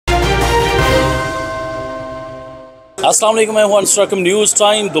अस्सलाम वालेकुम, मैं हूं अंसर अकरम। News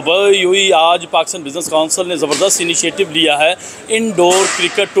time Dubai UAE. आज पाकिस्तान बिजनेस काउंसिल ने ज़बरदस्त इनिशिएटिव लिया है। इंडोर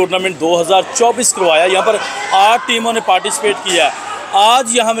क्रिकेट टूर्नामेंट 2024 करवाया। यहाँ पर 8 टीमों ने पार्टिसिपेट किया है।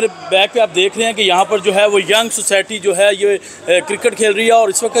 आज यहाँ मेरे बैक पे आप देख रहे हैं कि यहाँ पर जो है वो यंग सोसाइटी जो है ये क्रिकेट खेल रही है। और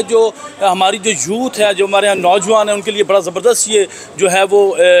इस वक्त जो हमारी जो यूथ है, जो हमारे यहाँ नौजवान हैं, उनके लिए बड़ा ज़बरदस्त ये जो है वो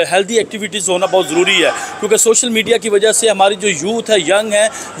हेल्दी एक्टिविटीज़ होना बहुत ज़रूरी है। क्योंकि सोशल मीडिया की वजह से हमारी जो यूथ है, यंग है,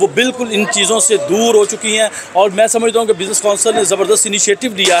 वो बिल्कुल इन चीज़ों से दूर हो चुकी हैं। और मैं समझता हूँ कि बिज़नेस काउंसिल ने ज़बरदस्त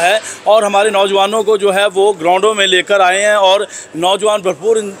इनिशिएटिव लिया है और हमारे नौजवानों को जो है वो ग्राउंडों में लेकर आए हैं और नौजवान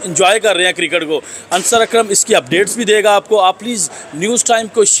भरपूर इंजॉय कर रहे हैं क्रिकेट को। अंसर अकरम इसकी अपडेट्स भी देगा आपको। आप प्लीज़ न्यूज़ टाइम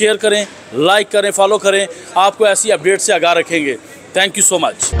को शेयर करें, लाइक करें, फॉलो करें। आपको ऐसी अपडेट से आगाह रखेंगे। Thank you so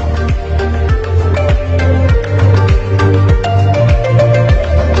much.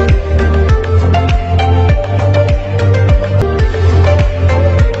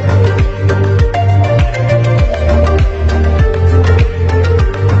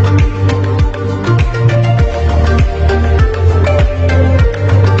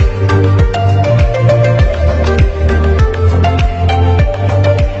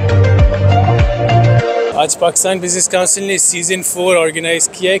 आज पाकिस्तान बिजनेस काउंसिल ने सीज़न 4 ऑर्गेनाइज़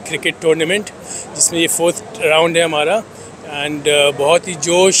किया है क्रिकेट टूर्नामेंट, जिसमें ये 4th राउंड है हमारा। एंड बहुत ही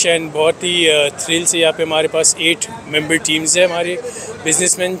जोश एंड बहुत ही थ्रिल से यहाँ पे हमारे पास 8 मेंबर टीम्स है हमारे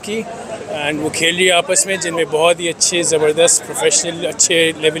बिजनेसमैन की। एंड वो खेल रही है आपस में, जिनमें बहुत ही अच्छे ज़बरदस्त प्रोफेशनल अच्छे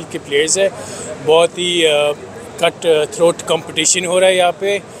लेवल के प्लेयर्स है। बहुत ही कट थ्रोट कंपटीशन हो रहा है यहाँ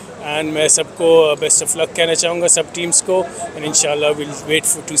पे। एंड मैं सबको बेस्ट ऑफ लक कहना चाहूँगा, सब टीम्स को। एंड इंशाल्लाह will wait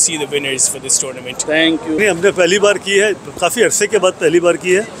for to see the winners for this tournament. Thank you. हमने पहली बार की है, काफ़ी अरसे के बाद पहली बार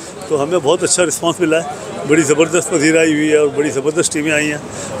की है, तो हमें बहुत अच्छा रिस्पांस मिला है। बड़ी ज़बरदस्त पजीराई हुई है और बड़ी ज़बरदस्त टीमें आई हैं।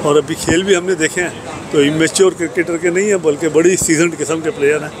 और अभी खेल भी हमने देखे हैं, तो इमेच्योर क्रिकेटर के नहीं है बल्कि बड़ी सीजनड किस्म के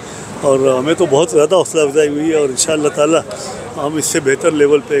प्लेयर हैं। और हमें तो बहुत ज़्यादा हौसला अफजाई हुई है और इंशाअल्लाह ताला हम इससे बेहतर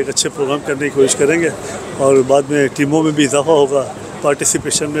लेवल पे एक अच्छे प्रोग्राम करने की कोशिश करेंगे। और बाद में टीमों में भी इजाफा होगा,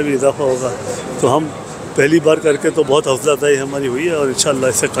 पार्टिसिपेशन में भी इजाफा होगा। तो हम पहली बार करके तो बहुत हौसला अफजाई हमारी हुई है और इंशाअल्लाह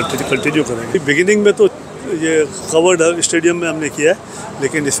इसे कंटिन्यू करेंगे। बिगिनिंग में तो ये कवर्ड स्टेडियम में हमने किया है,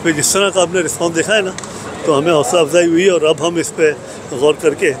 लेकिन इस पर जिस तरह का आपने रिस्पॉन्स देखा है ना, तो हमें हौसला अफजाई हुई है। और अब हम इस पर गौर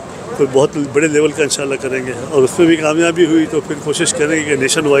करके कोई बहुत बड़े लेवल का इंशाल्लाह करेंगे। और उसमें भी कामयाबी हुई तो फिर कोशिश करेंगे कि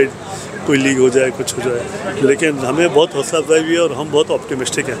नेशन वाइड कोई लीग हो जाए, कुछ हो जाए। लेकिन हमें बहुत हौसला अफजाई हुई है और हम बहुत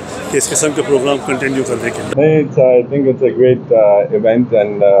ऑप्टिमिस्टिक हैं कि इस किस्म के प्रोग्राम कंटिन्यू करने के लिए। I think it's a great event,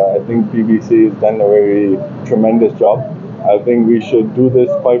 and I think PBC has done a very tremendous job. I think we should do this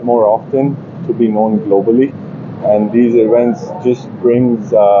quite more often to be known globally. And these events just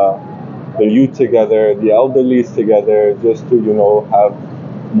brings the youth together, the elderlies together, just to have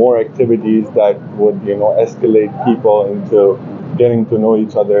more activities that would escalate people into getting to know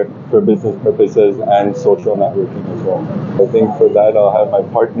each other for business purposes and social networking as well. I think for that I'll have my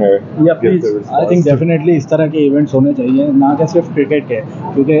partner give the response. I think definitely इस तरह के events होने चाहिए, ना कि सिर्फ cricket के।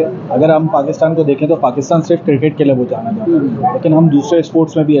 क्योंकि अगर हम पाकिस्तान को देखें तो पाकिस्तान सिर्फ क्रिकेट के लिए वो जाना जाता है, लेकिन हम दूसरे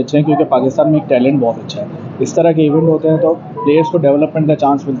स्पोर्ट्स में भी अच्छे हैं, क्योंकि पाकिस्तान में एक टैलेंट बहुत अच्छा है। इस तरह के इवेंट होते हैं तो प्लेयर्स को डेवलपमेंट का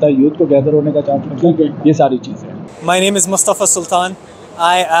चांस मिलता है, यूथ को गैदर होने का चांस मिलता है, ये सारी चीज़ें। My name is Mustafa Sultan.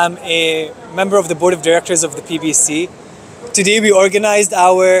 I am a member of the board of directors of the PBC. Today we organized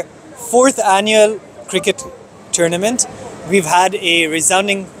our 4th annual cricket tournament. We've had a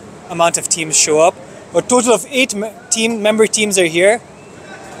resounding amount of teams show up. A total of 8 member teams are here,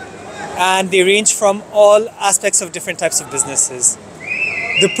 and they range from all aspects of different types of businesses.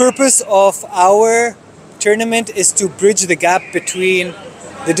 The purpose of our tournament is to bridge the gap between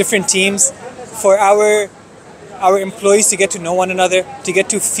the different teams, for our employees to get to know one another, to get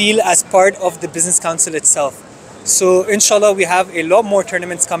to feel as part of the business council itself. So inshallah we have a lot more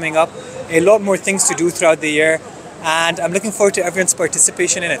tournaments coming up, a lot more things to do throughout the year, and I'm looking forward to everyone's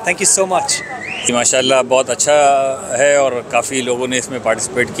participation in it. Thank you so much. माशाल्लाह बहुत अच्छा है और काफ़ी लोगों ने इसमें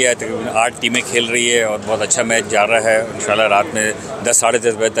participate किया है। तकरीबन 8 टीमें खेल रही है और बहुत अच्छा मैच जा रहा है। इंशाल्लाह रात में 10 साढ़े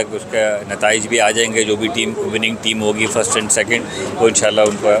 10 बजे तक उसका नताइज भी आ जाएंगे। जो भी टीम विनिंग टीम होगी फर्स्ट एंड सेकंड, वो इंशाल्लाह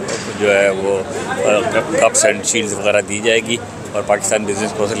उनको जो है वो कप्स एंड शील्ड्स वगैरह दी जाएगी। और पाकिस्तान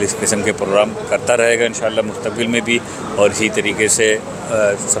बिजनेस काउंसिल इस किस्म के प्रोग्राम करता रहेगा इंशाल्लाह मुस्तक़बिल में भी, और इसी तरीके से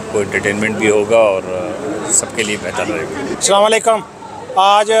सबको एंटरटेनमेंट भी होगा और सबके लिए बेहतर रहेगा। अस्सलाम वालेकुम।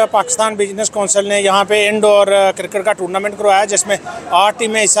 आज पाकिस्तान बिजनेस काउंसिल ने यहाँ पे इंडोर क्रिकेट का टूर्नामेंट करवाया, जिसमें 8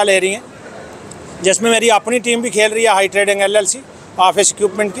 टीमें हिस्सा ले रही हैं, जिसमें मेरी अपनी टीम भी खेल रही है, high trading LLC office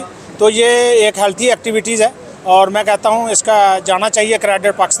equipment की। तो ये एक हेल्थी एक्टिविटीज़ है और मैं कहता हूँ इसका जाना चाहिए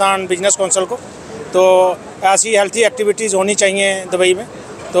क्रेडिट पाकिस्तान बिजनेस काउंसिल को। तो ऐसी हेल्थी एक्टिविटीज़ होनी चाहिए दुबई में।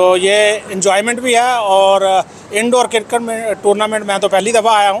 तो ये इन्जॉयमेंट भी है और इंडोर क्रिकेट में टूर्नामेंट मैं तो पहली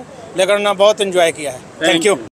दफ़ा आया हूँ, लेकिन बहुत इन्जॉय किया है। Thank you.